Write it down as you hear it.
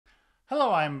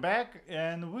Hello, I'm back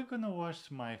and we're gonna wash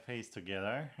my face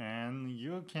together and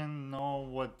you can know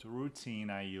what routine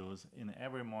I use in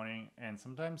every morning and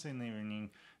sometimes in the evening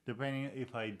depending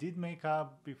if I did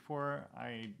makeup before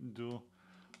I do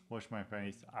wash my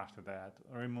face after that,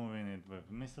 removing it with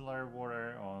micellar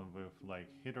water or with like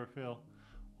hydrophil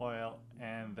oil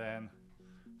and then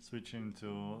switching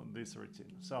to this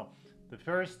routine. So the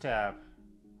first step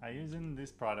I using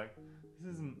this product,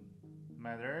 this is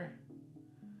matter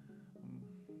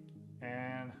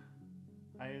and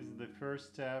I use the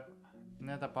first step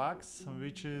Netapax,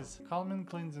 which is calming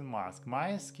cleansing mask.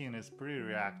 My skin is pretty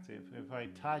reactive. If I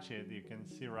touch it, you can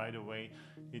see right away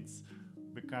it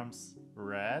becomes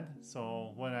red.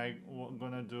 So when I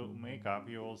gonna do makeup,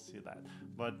 you will see that.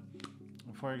 But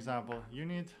for example, you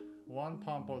need one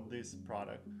pump of this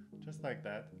product, just like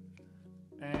that.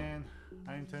 And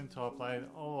I intend to apply it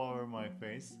all over my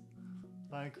face,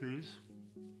 like this,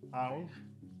 eyes,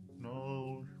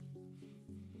 nose,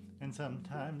 and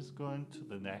sometimes going to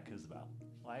the neck as well,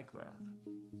 like that.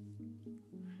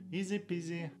 Easy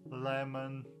peasy,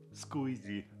 lemon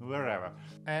squeezy, wherever.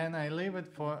 And I leave it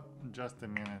for just a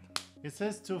minute. It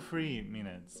says 2-3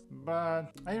 minutes,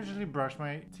 but I usually brush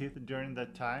my teeth during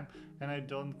that time and I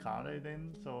don't count it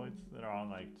in, so it's around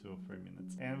like 2-3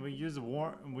 minutes. And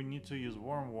we need to use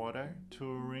warm water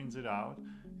to rinse it out,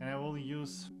 and I will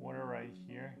use water right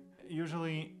here.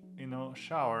 Usually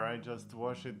shower I just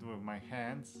wash it with my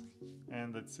hands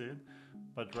and that's it,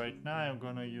 but right now I'm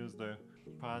gonna use the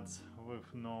pads with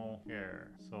no hair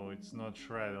so it's not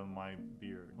shred on my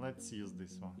beard. Let's use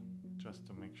this one just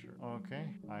to make sure.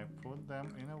 Okay, I put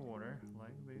them in the water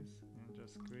like this and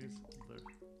just squeeze the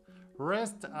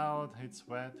rest out. It's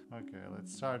wet. Okay,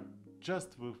 let's start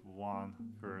just with one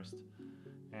first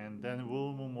and then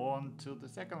we'll move on to the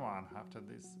second one after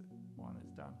this one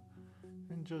is done,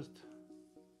 and just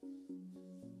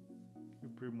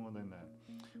more than that.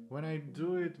 When I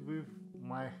do it with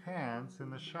my hands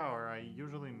in the shower, I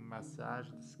usually massage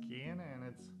the skin and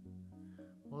it's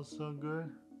also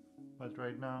good. But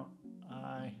right now,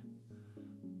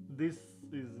 this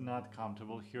is not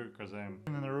comfortable here because I'm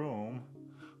in a room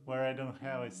where I don't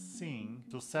have a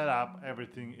sink to set up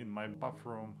everything in my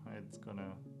bathroom. It's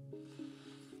gonna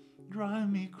drive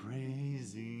me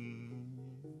crazy,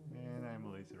 and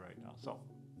I'm lazy right now. So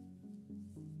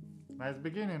nice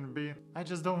beginning, B. I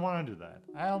just don't want to do that.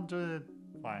 I'll do it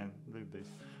fine with this.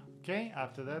 Okay,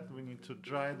 after that we need to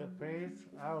dry the face.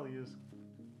 I'll use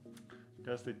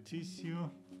just a tissue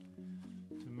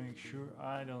to make sure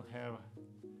I don't have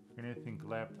anything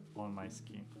left on my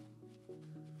skin.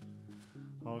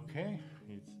 Okay,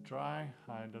 it's dry.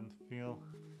 I don't feel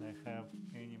I have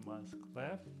any mask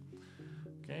left.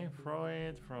 Okay,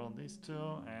 throw these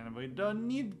two, and we don't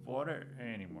need water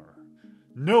anymore.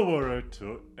 No water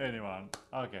to anyone.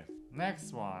 Okay,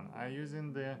 next one. I'm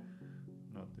using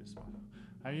not this one.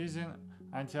 I'm using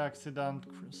antioxidant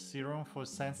serum for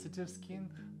sensitive skin,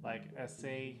 like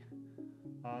SA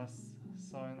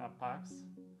Soin Apax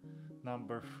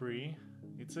number 3.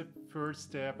 It's a first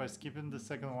step. I'm skipping the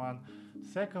second one.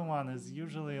 Second one is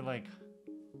usually like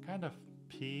kind of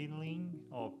peeling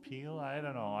or peel. I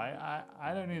don't know.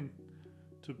 I don't need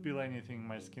to peel anything.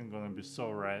 My skin gonna be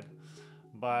so red,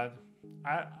 but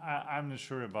I'm not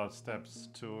sure about steps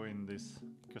 2 in this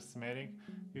cosmetic.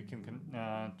 You can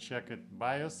check it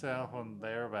by yourself on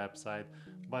their website.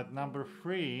 But number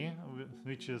 3,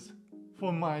 which is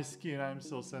for my skin, I'm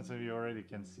so sensitive, you already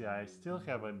can see I still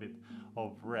have a bit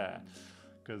of red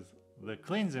because the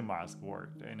cleansing mask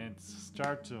worked and it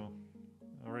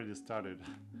already started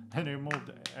and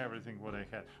removed everything what I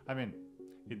had. I mean,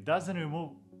 it doesn't remove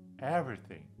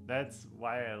everything. That's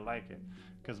why I like it,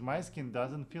 because my skin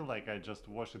doesn't feel like I just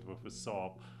wash it with a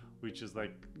soap, which is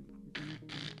like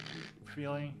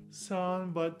feeling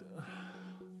sun, but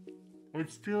it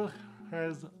still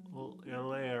has a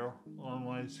layer on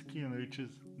my skin which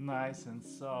is nice and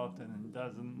soft, and it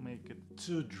doesn't make it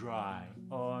too dry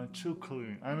or too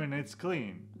clean. I mean, it's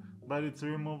clean, but it's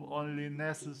remove only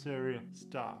necessary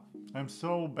stuff. I'm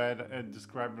so bad at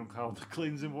describing how the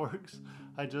cleansing works.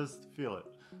 I just feel it.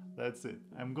 That's it.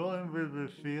 I'm going with the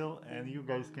feel, and you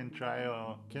guys can try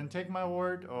or can take my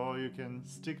word, or you can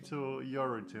stick to your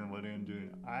routine what you're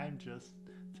doing. I'm just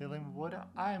telling what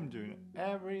I'm doing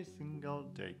every single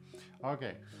day.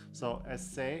 Okay, so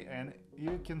essay, and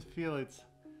you can feel it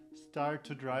start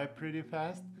to dry pretty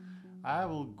fast. I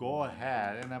will go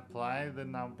ahead and apply the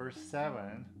number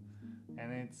 7,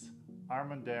 and it's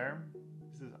Armaderm.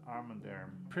 This is Armaderm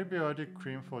prebiotic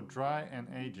cream for dry and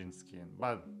aging skin,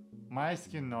 but my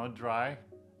skin not dry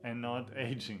and not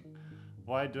aging.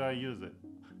 Why do I use it?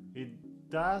 It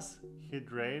does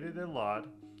hydrate it a lot,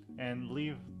 and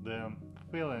leave the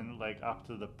feeling like up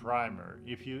to the primer.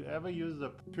 If you ever use the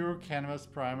pure canvas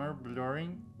primer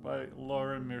blurring by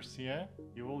Laura Mercier,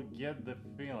 you will get the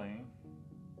feeling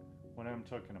what I'm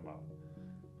talking about.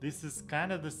 This is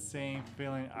kind of the same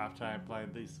feeling after I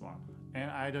applied this one, and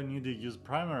I don't need to use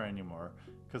primer anymore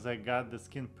because I got the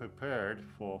skin prepared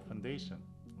for foundation.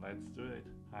 Let's do it.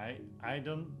 I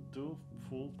don't do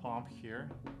full pump here.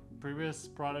 Previous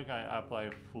product I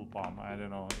apply full pump. I don't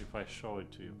know if I show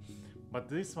it to you, but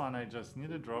this one I just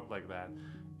need a drop like that,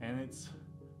 and it's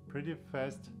pretty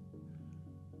fast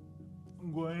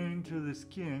going into the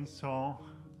skin. So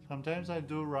sometimes I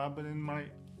do rub it in my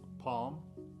palm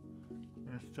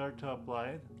and start to apply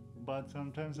it, but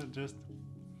sometimes I just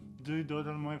do it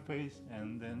on my face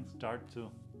and then start to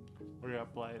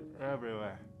reapply it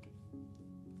everywhere.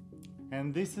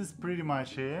 And this is pretty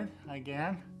much it.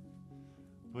 Again,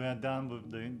 we are done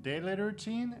with the daily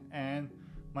routine and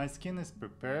my skin is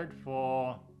prepared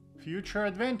for future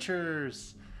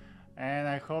adventures. And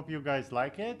I hope you guys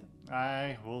like it.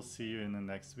 I will see you in the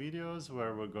next videos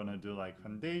where we're gonna do like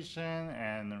foundation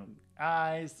and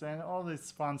eyes and all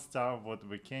this fun stuff what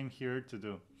we came here to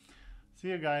do. See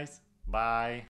you guys. Bye.